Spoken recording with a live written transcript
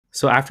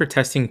So after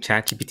testing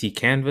ChatGPT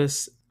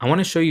Canvas, I want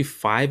to show you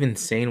 5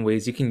 insane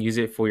ways you can use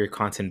it for your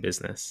content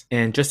business.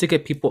 And just to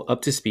get people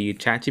up to speed,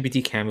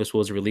 ChatGPT Canvas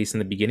was released in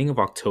the beginning of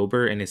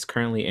October and is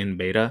currently in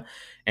beta.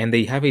 And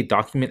they have a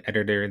document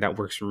editor that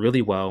works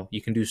really well.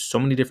 You can do so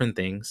many different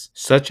things,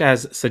 such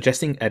as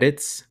suggesting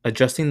edits,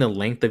 adjusting the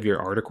length of your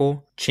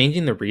article,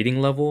 changing the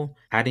reading level,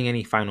 adding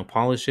any final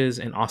polishes,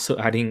 and also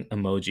adding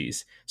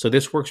emojis. So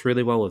this works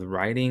really well with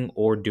writing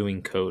or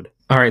doing code.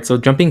 All right, so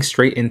jumping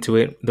straight into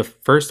it, the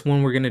first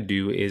one we're going to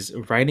do is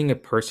writing a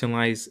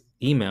personalized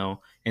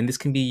email. And this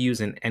can be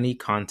used in any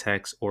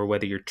context, or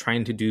whether you're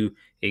trying to do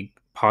a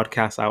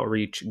podcast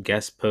outreach,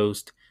 guest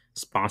post,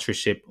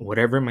 sponsorship,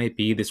 whatever it might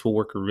be, this will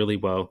work really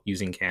well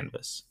using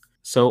Canvas.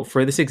 So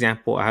for this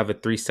example, I have a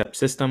 3-step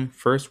system.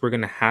 First, we're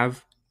going to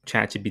have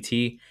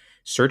ChatGPT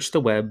search the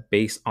web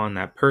based on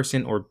that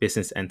person or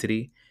business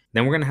entity.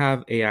 Then we're going to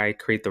have AI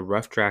create the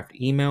rough draft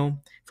email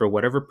for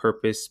whatever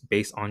purpose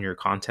based on your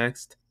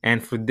context.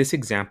 And for this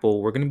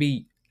example, we're going to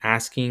be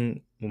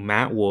asking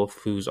Matt Wolf,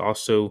 who's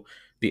also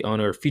the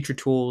owner of Future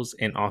Tools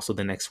and also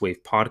the Next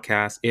Wave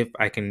podcast, if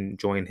I can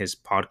join his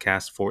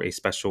podcast for a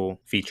special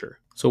feature.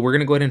 So we're going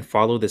to go ahead and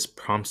follow this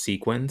prompt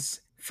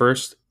sequence.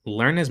 First,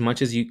 learn as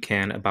much as you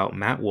can about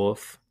Matt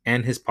Wolf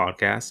and his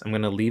podcast. I'm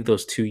going to leave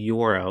those 2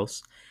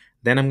 URLs.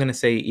 Then I'm going to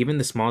say, even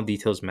the small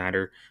details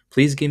matter.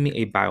 Please give me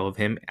a bio of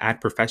him,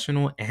 add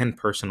professional and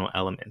personal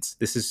elements.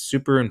 This is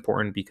super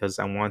important because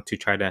I want to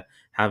try to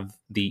have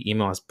the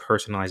email as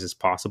personalized as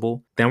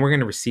possible. Then we're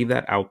going to receive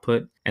that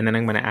output, and then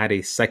I'm going to add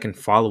a second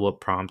follow-up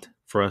prompt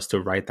for us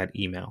to write that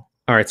email.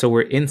 All right, so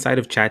we're inside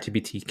of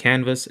ChatGPT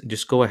Canvas.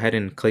 Just go ahead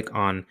and click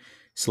on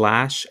 /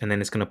 and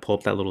then it's going to pull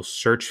up that little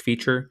search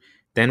feature.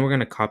 Then we're going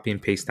to copy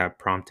and paste that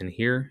prompt in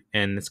here,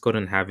 and let's go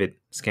ahead and have it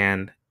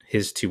scan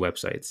his 2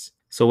 websites.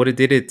 So what it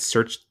did, it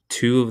searched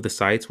 2 of the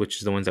sites, which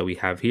is the ones that we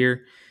have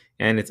here.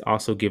 And it's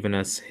also given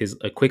us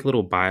a quick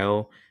little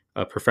bio,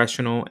 a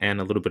professional,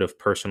 and a little bit of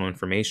personal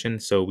information.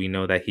 So we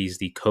know that he's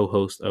the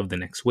co-host of The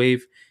Next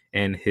Wave,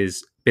 and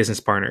his business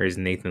partner is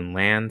Nathan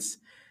Lands.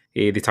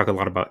 They talk a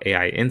lot about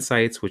AI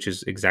insights, which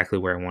is exactly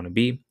where I want to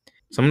be.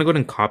 So I'm going to go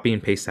ahead and copy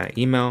and paste that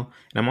email.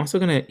 And I'm also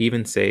going to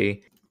even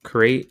say,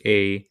 create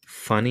a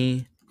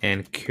funny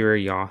and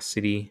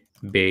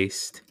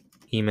curiosity-based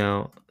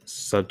email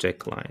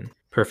subject line.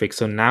 Perfect.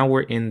 So now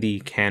we're in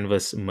the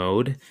Canvas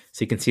mode.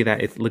 So you can see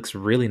that it looks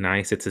really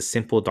nice. It's a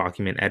simple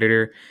document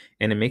editor,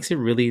 and it makes it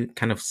really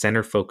kind of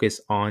center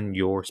focus on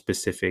your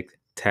specific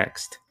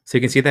text. So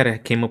you can see that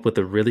it came up with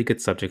a really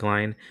good subject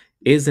line.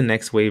 Is the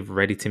Next Wave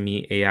ready to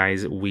meet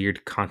AI's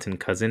weird content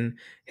cousin?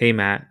 Hey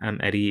Matt, I'm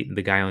Eddie,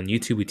 the guy on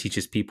YouTube who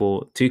teaches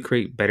people to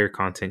create better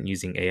content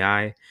using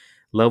AI.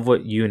 Love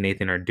what you and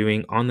Nathan are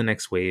doing on the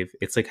Next Wave.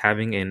 It's like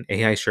having an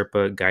AI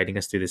Sherpa guiding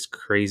us through this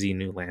crazy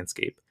new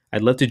landscape.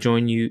 I'd love to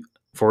join you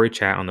for a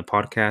chat on the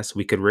podcast.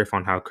 We could riff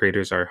on how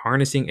creators are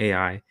harnessing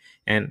AI,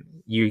 and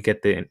you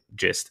get the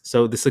gist.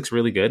 So this looks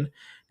really good.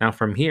 Now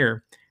from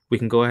here, we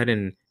can go ahead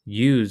and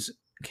use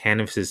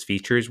Canvas's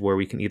features where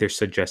we can either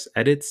suggest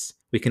edits,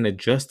 we can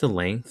adjust the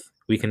length,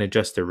 we can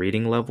adjust the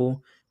reading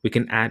level, we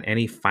can add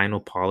any final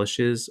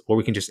polishes, or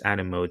we can just add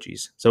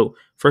emojis. So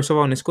first of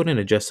all, let's go ahead and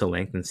adjust the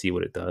length and see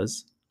what it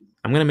does.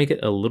 I'm going to make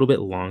it a little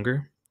bit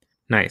longer.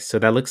 Nice. So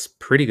that looks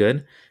pretty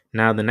good.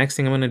 Now, the next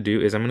thing I'm going to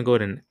do is I'm going to go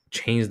ahead and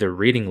change the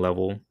reading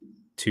level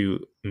to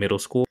middle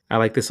school. I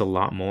like this a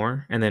lot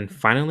more. And then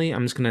finally,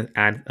 I'm just going to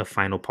add a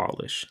final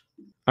polish.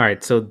 All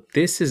right, so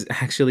this is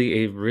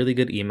actually a really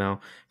good email.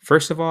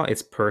 First of all,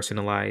 it's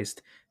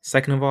personalized.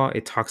 Second of all,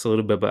 it talks a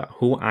little bit about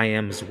who I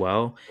am as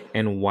well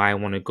and why I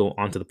want to go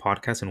onto the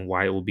podcast and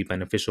why it will be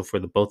beneficial for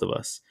the both of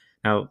us.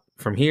 Now,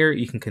 from here,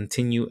 you can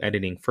continue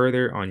editing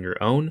further on your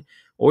own,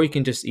 or you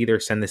can just either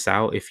send this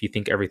out if you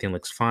think everything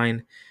looks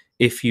fine.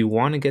 If you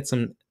want to get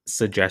some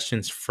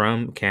suggestions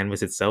from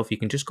Canvas itself, you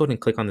can just go ahead and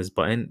click on this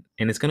button,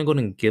 and it's going to go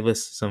ahead and give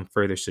us some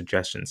further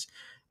suggestions.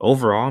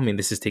 Overall, I mean,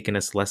 this has taken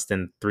us less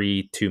than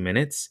 2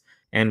 minutes,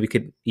 and we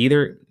could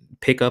either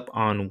pick up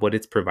on what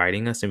it's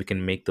providing us and we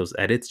can make those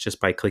edits just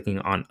by clicking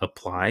on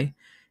apply.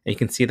 And you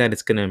can see that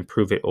it's going to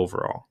improve it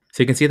overall.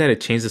 So you can see that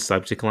it changed the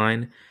subject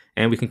line,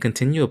 and we can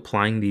continue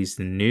applying these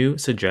new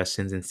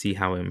suggestions and see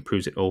how it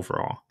improves it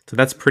overall. So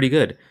that's pretty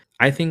good.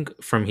 I think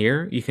from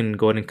here, you can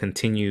go ahead and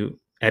continue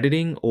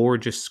editing or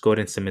just go ahead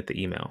and submit the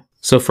email.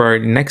 So for our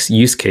next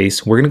use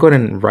case, we're going to go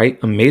ahead and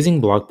write amazing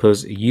blog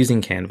posts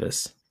using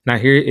Canvas. Now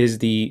here is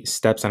the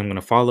steps I'm going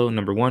to follow.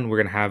 Number 1, we're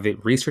going to have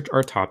it research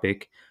our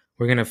topic.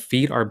 We're going to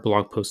feed our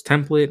blog post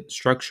template,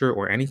 structure,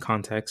 or any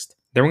context.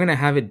 Then we're going to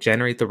have it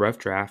generate the rough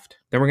draft.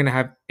 Then we're going to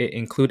have it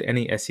include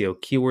any SEO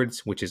keywords,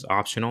 which is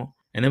optional.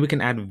 And then we can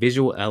add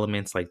visual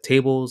elements like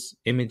tables,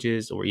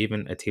 images, or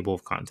even a table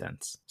of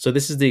contents. So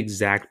this is the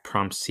exact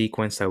prompt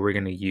sequence that we're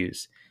going to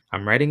use.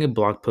 I'm writing a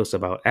blog post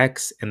about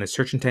X, and the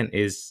search intent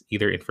is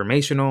either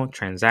informational,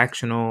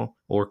 transactional,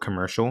 or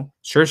commercial.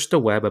 Search the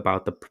web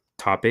about the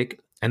topic,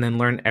 and then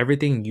learn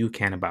everything you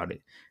can about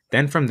it.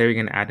 Then from there, you're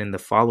going to add in the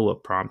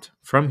follow-up prompt.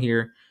 From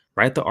here,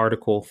 write the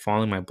article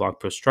following my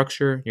blog post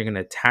structure. You're going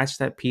to attach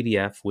that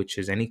PDF, which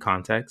is any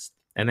context.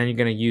 And then you're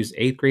going to use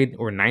 8th grade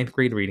or ninth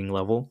grade reading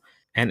level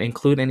and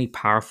include any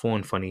powerful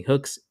and funny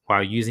hooks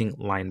while using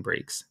line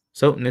breaks.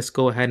 So let's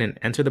go ahead and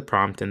enter the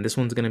prompt. And this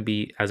one's going to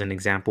be as an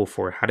example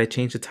for how to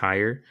change a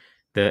tire.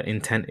 The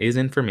intent is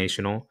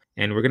informational,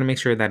 and we're going to make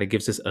sure that it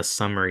gives us a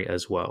summary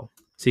as well.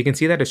 So you can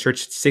see that it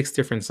searched 6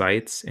 different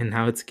sites, and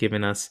now it's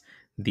given us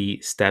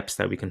the steps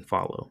that we can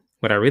follow.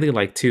 What I really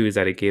like too is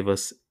that it gave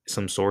us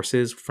some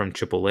sources from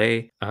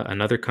AAA,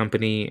 another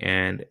company,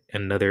 and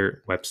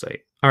another website.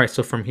 All right,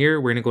 so from here,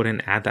 we're going to go ahead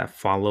and add that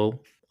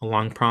follow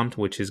along prompt,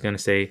 which is going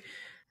to say,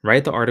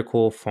 write the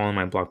article, follow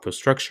my blog post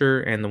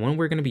structure. And the one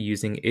we're going to be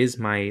using is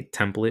my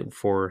template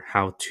for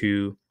how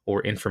to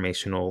or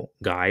informational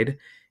guide.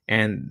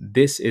 And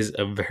this is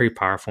a very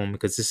powerful one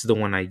because this is the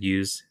one I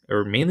use,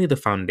 or mainly the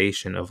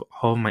foundation of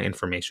all of my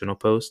informational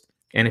posts.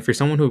 And if you're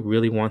someone who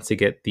really wants to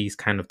get these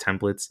kind of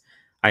templates,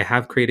 I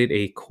have created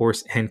a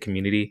course and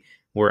community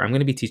where I'm going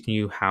to be teaching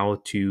you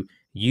how to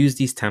use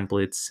these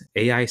templates,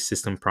 AI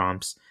system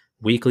prompts,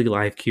 weekly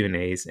live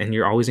Q&As, and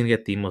you're always going to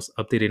get the most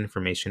updated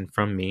information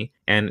from me.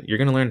 And you're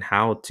going to learn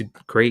how to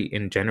create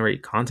and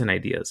generate content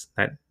ideas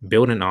that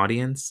build an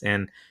audience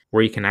and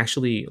where you can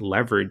actually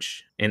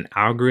leverage an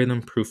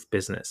algorithm proof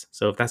business.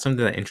 So if that's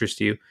something that interests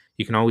you,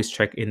 you can always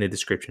check in the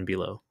description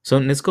below. So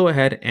let's go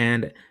ahead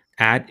and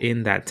add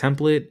in that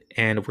template,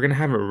 and we're going to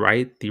have it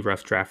write the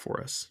rough draft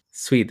for us.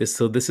 Sweet. This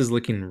is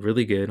looking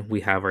really good.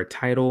 We have our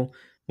title,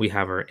 we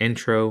have our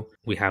intro,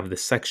 we have the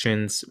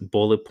sections,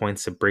 bullet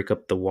points to break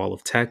up the wall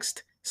of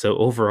text. So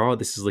overall,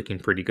 this is looking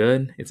pretty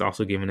good. It's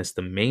also giving us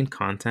the main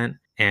content,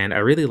 and I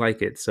really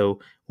like it. So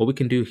what we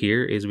can do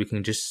here is we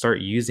can just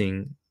start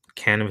using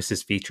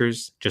Canvas's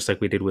features, just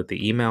like we did with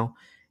the email.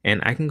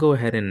 And I can go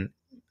ahead and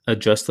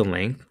adjust the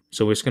length.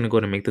 So we're just going to go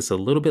to make this a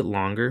little bit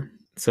longer.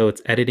 So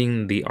it's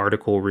editing the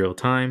article real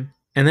time.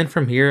 And then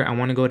from here, I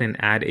want to go ahead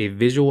and add a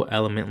visual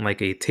element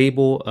like a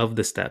table of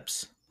the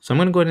steps. So I'm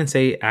going to go ahead and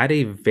say add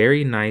a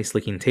very nice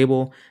looking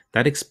table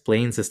that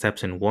explains the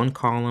steps in one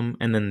column,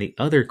 and then the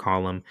other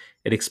column,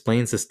 it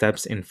explains the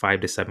steps in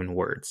 5 to 7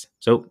 words.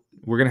 So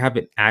we're going to have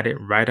it added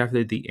right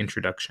after the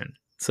introduction.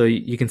 So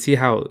you can see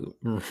how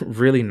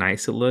really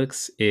nice it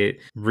looks. It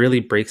really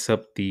breaks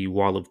up the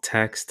wall of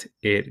text.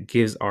 It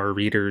gives our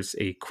readers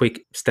a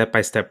quick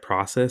step-by-step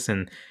process.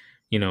 And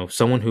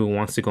someone who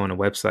wants to go on a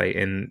website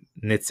and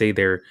let's say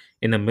they're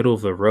in the middle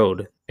of the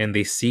road and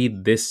they see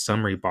this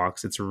summary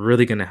box, it's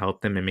really going to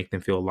help them and make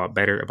them feel a lot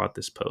better about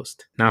this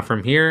post. Now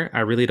from here, I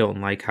really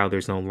don't like how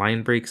there's no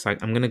line breaks. I'm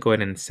going to go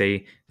ahead and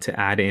say to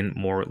add in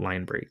more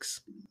line breaks.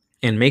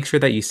 And make sure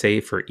that you say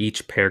for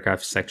each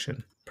paragraph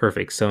section.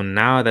 Perfect. So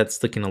now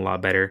that's looking a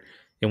lot better.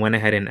 It went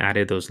ahead and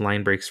added those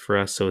line breaks for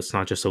us, so it's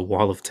not just a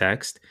wall of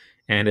text,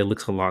 and it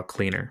looks a lot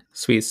cleaner.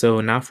 Sweet. So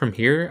now from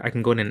here, I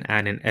can go ahead and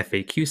add an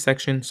FAQ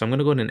section. So I'm going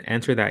to go ahead and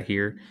enter that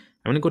here.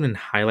 I'm going to go ahead and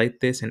highlight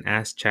this and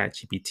ask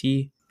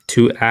ChatGPT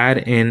to add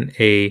in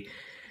a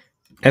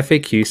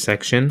FAQ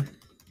section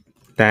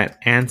that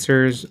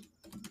answers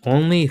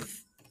only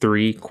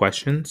 3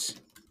 questions.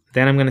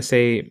 Then I'm going to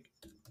say,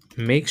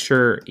 make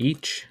sure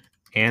each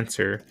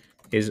answer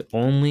is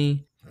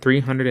only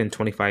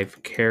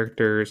 325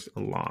 characters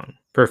long.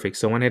 Perfect.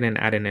 So I went ahead and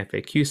add an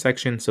FAQ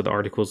section, so the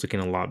article is looking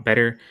a lot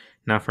better.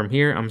 Now from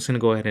here, I'm just going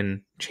to go ahead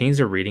and change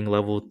the reading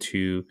level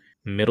to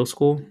middle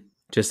school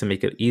just to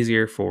make it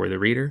easier for the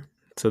reader.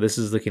 So this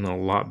is looking a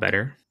lot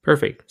better.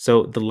 Perfect.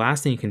 So the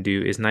last thing you can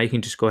do is now you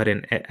can just go ahead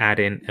and add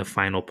in a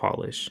final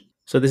polish.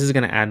 So this is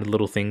going to add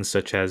little things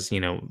such as,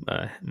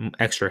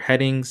 extra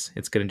headings.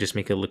 It's going to just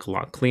make it look a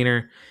lot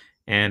cleaner.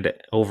 And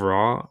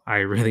overall, I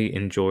really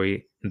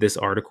enjoy this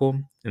article.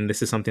 And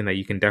this is something that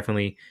you can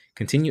definitely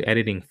continue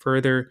editing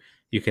further.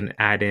 You can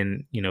add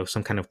in,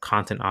 some kind of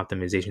content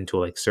optimization tool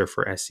like Surf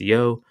for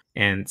SEO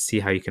and see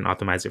how you can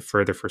optimize it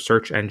further for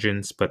search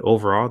engines. But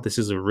overall, this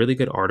is a really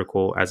good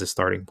article as a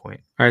starting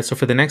point. All right, so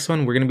for the next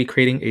one, we're going to be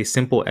creating a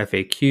simple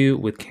FAQ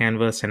with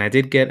Canvas. And I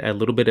did get a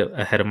little bit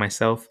ahead of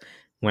myself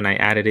when I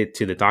added it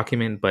to the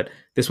document, but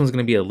this one's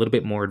going to be a little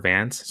bit more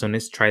advanced. So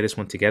let's try this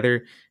one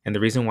together. And the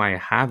reason why I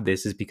have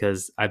this is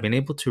because I've been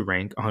able to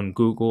rank on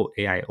Google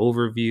AI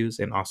overviews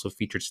and also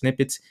featured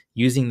snippets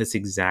using this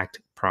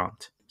exact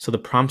prompt. So the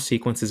prompt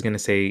sequence is going to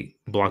say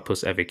blog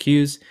post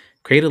FAQs,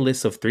 create a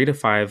list of 3 to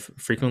 5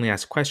 frequently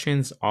asked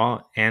questions,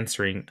 all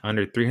answering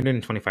under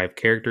 325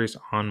 characters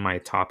on my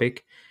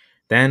topic.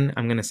 Then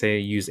I'm going to say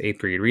use 8th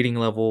grade reading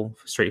level,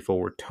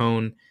 straightforward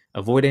tone,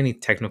 avoid any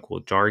technical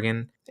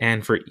jargon,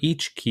 and for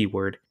each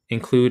keyword,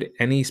 include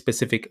any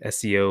specific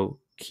SEO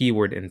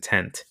keyword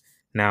intent.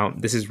 Now,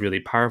 this is really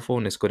powerful,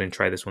 and let's go ahead and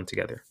try this one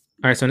together.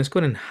 All right, so let's go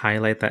ahead and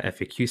highlight that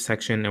FAQ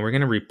section, and we're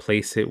going to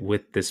replace it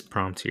with this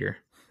prompt here.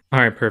 All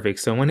right, perfect.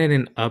 So I went ahead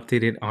and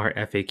updated our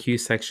FAQ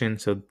section.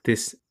 So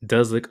this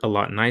does look a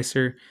lot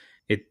nicer.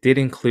 It did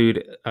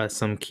include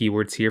some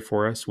keywords here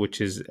for us,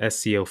 which is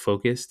SEO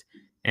focused.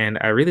 And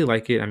I really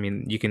like it. I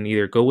mean, you can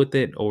either go with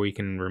it or you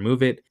can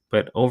remove it,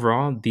 But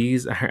overall,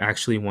 these are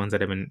actually ones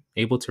that have been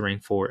able to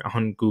rank for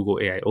on Google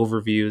AI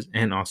overviews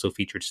and also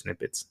featured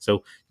snippets.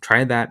 So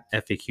try that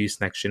FAQ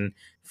section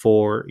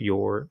for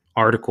your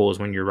articles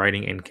when you're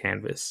writing in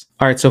Canvas.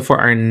 All right, so for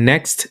our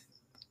next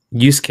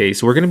use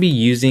case, we're going to be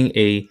using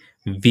a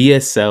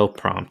VSL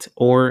prompt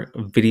or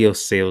video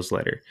sales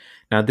letter.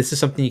 Now, this is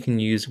something you can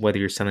use whether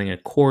you're selling a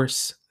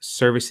course,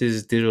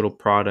 services, digital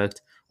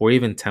product, or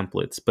even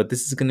templates. But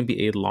this is going to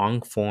be a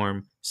long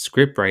form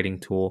script writing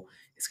tool.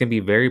 It's going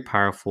to be very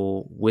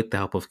powerful with the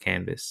help of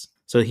Canvas.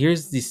 So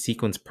here's the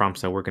sequence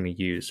prompts that we're going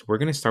to use. We're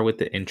going to start with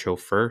the intro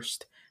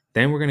first.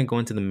 Then we're going to go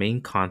into the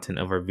main content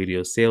of our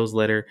video sales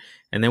letter,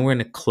 and then we're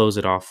going to close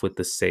it off with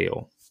the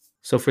sale.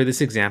 So for this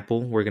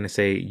example, we're going to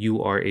say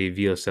you are a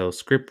VSL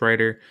script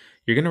writer.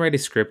 You're going to write a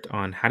script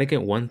on how to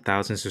get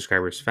 1,000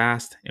 subscribers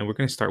fast. And we're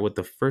going to start with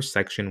the first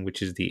section,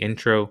 which is the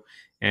intro.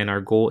 And our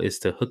goal is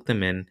to hook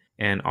them in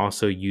and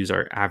also use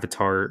our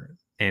avatar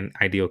and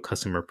ideal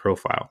customer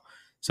profile.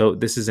 So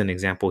this is an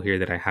example here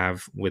that I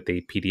have with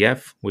a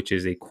PDF, which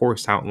is a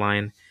course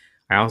outline.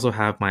 I also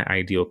have my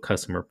ideal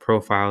customer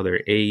profile,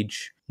 their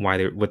age,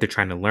 what they're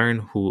trying to learn,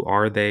 who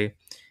are they.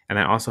 And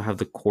I also have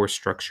the course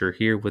structure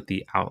here with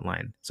the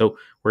outline. So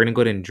we're going to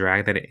go ahead and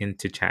drag that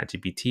into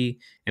ChatGPT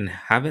and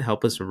have it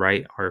help us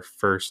write our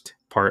first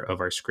part of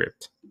our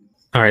script.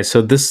 All right,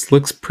 so this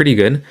looks pretty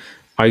good.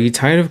 Are you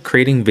tired of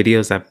creating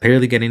videos that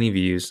barely get any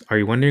views? Are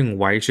you wondering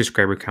why your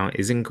subscriber count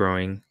isn't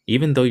growing,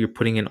 even though you're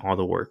putting in all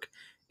the work?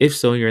 If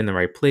so, you're in the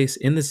right place.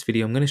 In this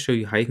video, I'm going to show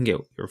you how you can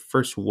get your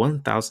first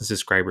 1,000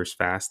 subscribers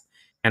fast.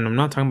 And I'm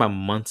not talking about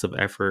months of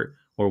effort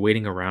or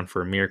waiting around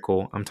for a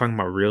miracle. I'm talking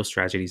about real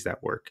strategies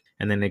that work.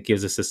 And then it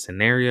gives us a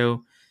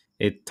scenario.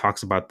 It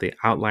talks about the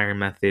outlier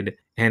method,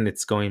 and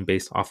it's going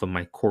based off of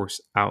my course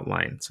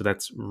outline. So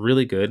that's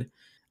really good.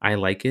 I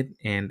like it.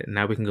 And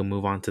now we can go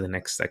move on to the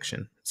next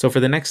section. So for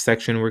the next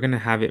section, we're going to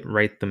have it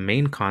write the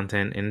main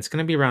content, and it's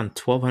going to be around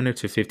 1,200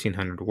 to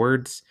 1,500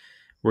 words.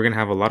 We're going to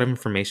have a lot of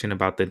information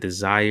about the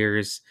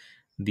desires,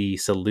 the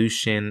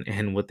solution,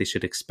 and what they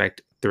should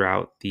expect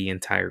throughout the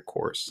entire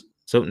course.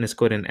 So let's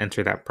go ahead and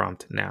enter that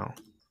prompt now.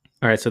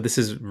 All right, so this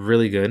is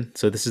really good.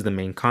 So this is the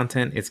main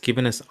content. It's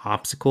given us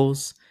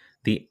obstacles,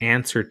 the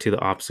answer to the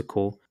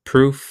obstacle,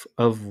 proof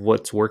of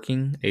what's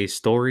working, a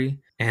story,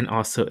 and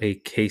also a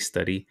case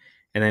study.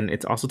 And then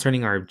it's also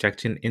turning our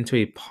objection into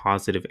a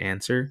positive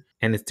answer.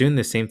 And it's doing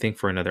the same thing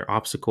for another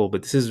obstacle,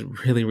 but this is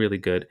really, really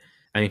good.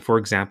 I mean, for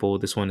example,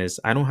 this one is,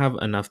 I don't have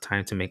enough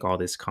time to make all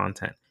this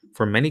content.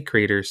 For many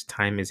creators,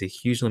 time is a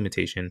huge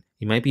limitation.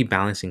 You might be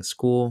balancing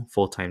school,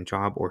 full-time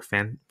job, or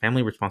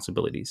family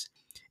responsibilities.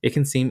 It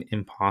can seem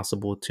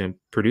impossible to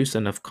produce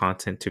enough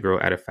content to grow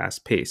at a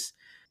fast pace,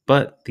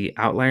 but the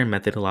outlier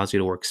method allows you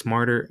to work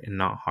smarter and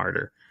not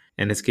harder.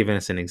 And it's given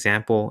us an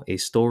example, a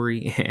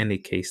story, and a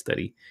case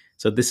study.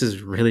 So this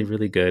is really,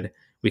 really good.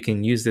 We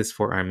can use this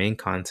for our main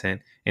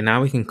content, and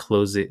now we can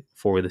close it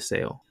for the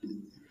sale.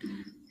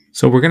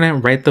 So we're going to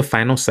write the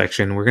final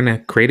section. We're going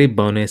to create a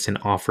bonus and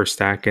offer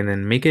stack and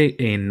then make it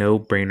a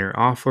no-brainer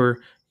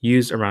offer.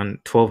 Use around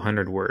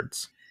 1,200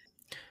 words.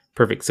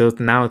 Perfect. So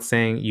now it's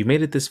saying you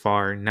made it this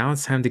far. Now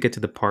it's time to get to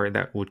the part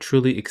that will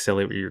truly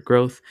accelerate your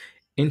growth,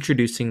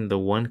 introducing the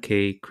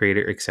 1K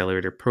Creator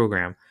Accelerator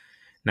program.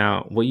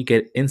 Now, what you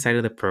get inside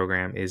of the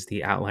program is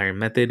the outlier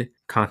method,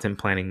 content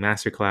planning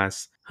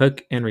masterclass,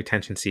 hook and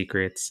retention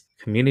secrets,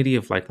 community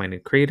of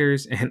like-minded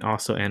creators, and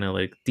also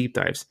analytic deep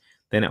dives.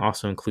 Then it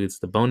also includes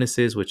the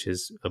bonuses, which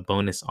is a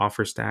bonus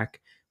offer stack,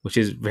 which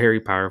is very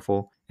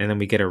powerful. And then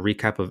we get a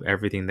recap of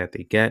everything that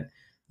they get.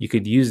 You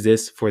could use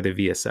this for the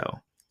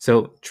VSL.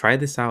 So try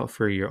this out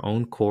for your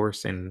own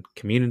course and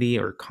community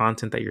or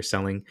content that you're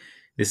selling.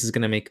 This is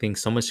going to make things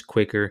so much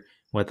quicker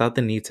without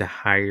the need to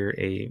hire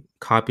a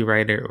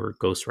copywriter or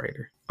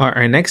ghostwriter.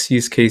 Our next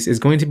use case is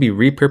going to be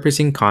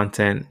repurposing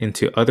content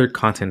into other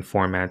content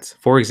formats.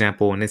 For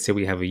example, when let's say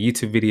we have a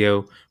YouTube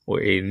video or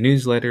a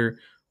newsletter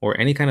or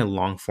any kind of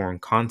long form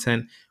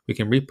content, we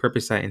can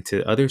repurpose that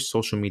into other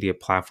social media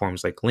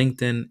platforms like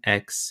LinkedIn,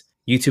 X,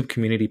 YouTube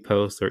community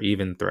posts, or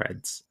even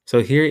threads.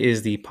 So here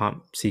is the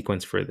prompt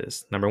sequence for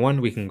this. Number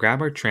one, we can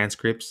grab our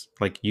transcripts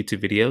like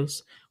YouTube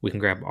videos. We can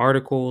grab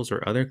articles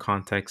or other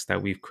context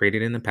that we've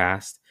created in the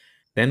past.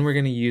 Then we're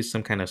going to use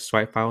some kind of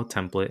swipe file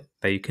template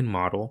that you can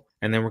model.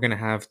 And then we're going to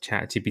have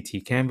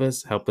ChatGPT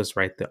Canvas help us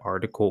write the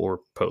article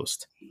or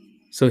post.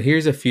 So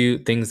here's a few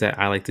things that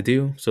I like to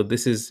do. So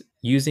this is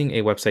using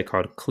a website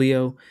called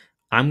Clio.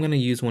 I'm going to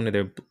use one of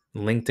their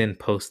LinkedIn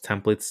post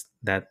templates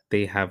that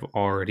they have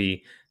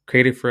already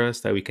created for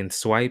us that we can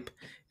swipe.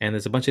 And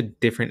there's a bunch of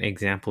different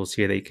examples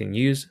here that you can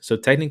use. So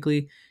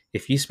technically,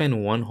 if you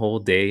spend one whole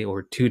day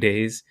or 2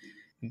 days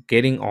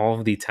getting all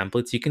of the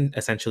templates, you can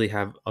essentially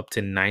have up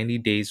to 90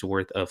 days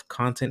worth of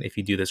content if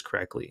you do this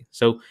correctly.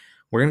 So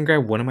we're going to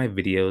grab one of my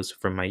videos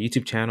from my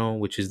YouTube channel,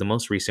 which is the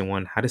most recent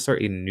one, how to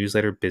start a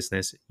newsletter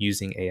business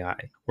using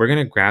AI. We're going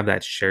to grab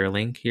that share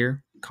link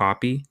here,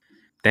 copy.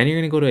 Then you're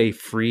going to go to a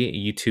free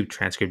YouTube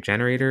transcript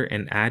generator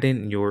and add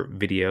in your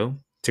video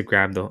to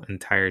grab the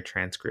entire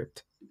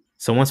transcript.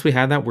 So once we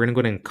have that, we're gonna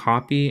go ahead and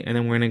copy, and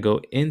then we're gonna go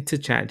into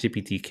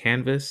ChatGPT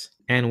Canvas,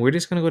 and we're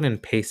just gonna go ahead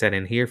and paste that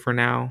in here for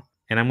now.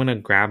 And I'm gonna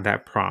grab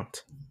that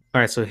prompt.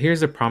 All right, so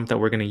here's the prompt that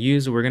we're gonna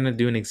use. We're gonna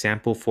do an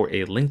example for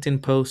a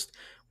LinkedIn post.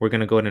 We're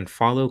gonna go ahead and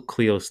follow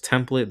Cleo's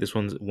template. This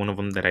one's one of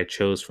them that I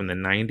chose from the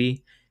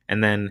 90.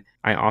 And then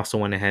I also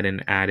went ahead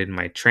and added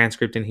my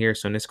transcript in here.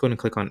 So let's go ahead and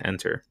click on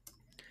enter.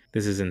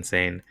 This is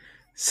insane.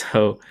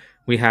 So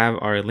we have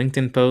our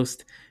LinkedIn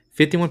post,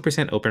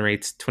 51% open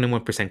rates,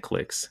 21%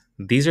 clicks.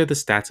 These are the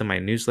stats of my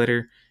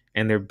newsletter,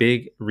 and they're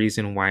big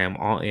reason why I'm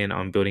all in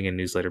on building a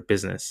newsletter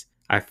business.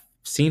 I've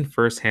seen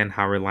firsthand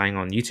how relying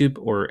on YouTube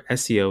or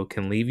SEO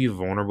can leave you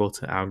vulnerable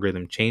to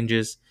algorithm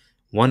changes.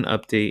 One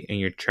update and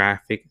your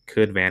traffic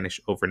could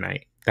vanish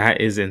overnight.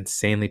 That is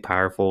insanely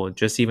powerful.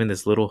 Just even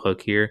this little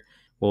hook here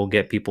will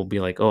get people be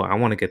like, oh, I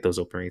want to get those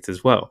open rates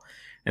as well.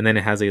 And then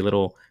it has a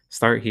little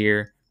start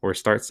here or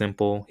start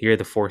simple. Here are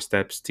the 4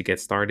 steps to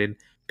get started.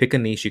 Pick a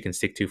niche you can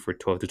stick to for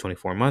 12 to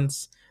 24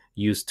 months.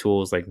 Use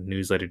tools like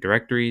newsletter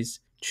directories.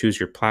 Choose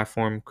your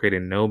platform. Create a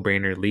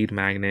no-brainer lead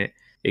magnet.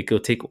 It will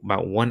take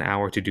about 1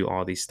 hour to do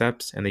all these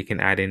steps, and then you can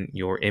add in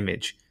your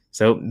image.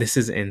 So this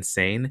is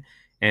insane.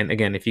 And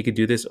again, if you could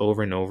do this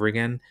over and over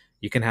again,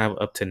 you can have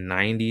up to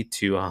 90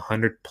 to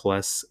 100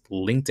 plus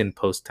LinkedIn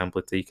post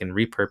templates that you can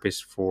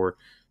repurpose for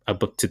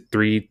up to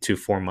 3 to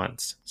 4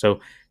 months. So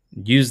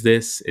use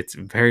this. It's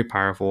very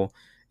powerful.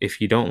 If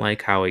you don't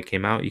like how it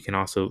came out, you can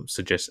also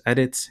suggest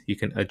edits. You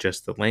can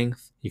adjust the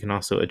length. You can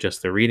also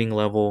adjust the reading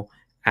level,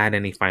 add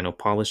any final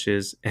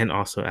polishes, and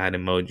also add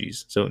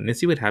emojis. So let's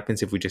see what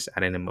happens if we just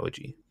add an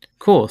emoji.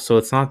 Cool. So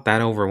it's not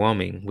that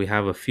overwhelming. We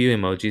have a few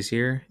emojis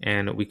here,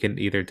 and we can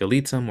either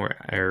delete some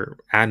or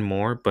add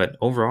more. But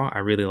overall, I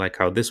really like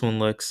how this one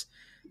looks.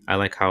 I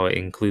like how it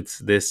includes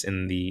this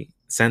in the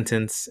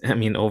sentence. I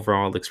mean,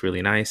 overall, it looks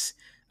really nice.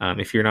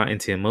 If you're not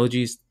into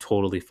emojis,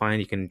 totally fine.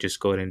 You can just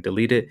go ahead and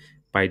delete it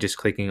by just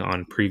clicking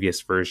on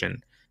previous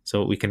version.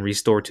 So we can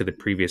restore to the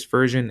previous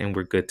version and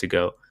we're good to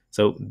go.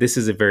 So this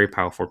is a very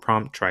powerful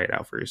prompt. Try it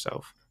out for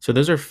yourself. So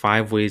those are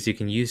 5 ways you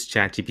can use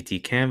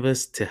ChatGPT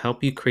Canvas to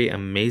help you create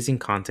amazing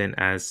content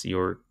as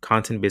your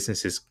content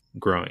business is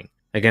growing.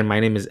 Again,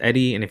 my name is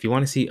Eddie, and if you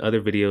want to see other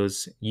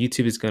videos,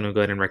 YouTube is going to go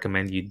ahead and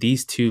recommend you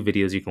these 2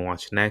 videos you can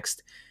watch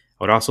next.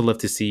 I would also love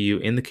to see you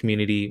in the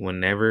community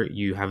whenever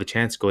you have a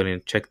chance. Go ahead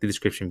and check the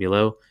description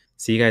below.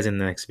 See you guys in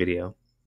the next video.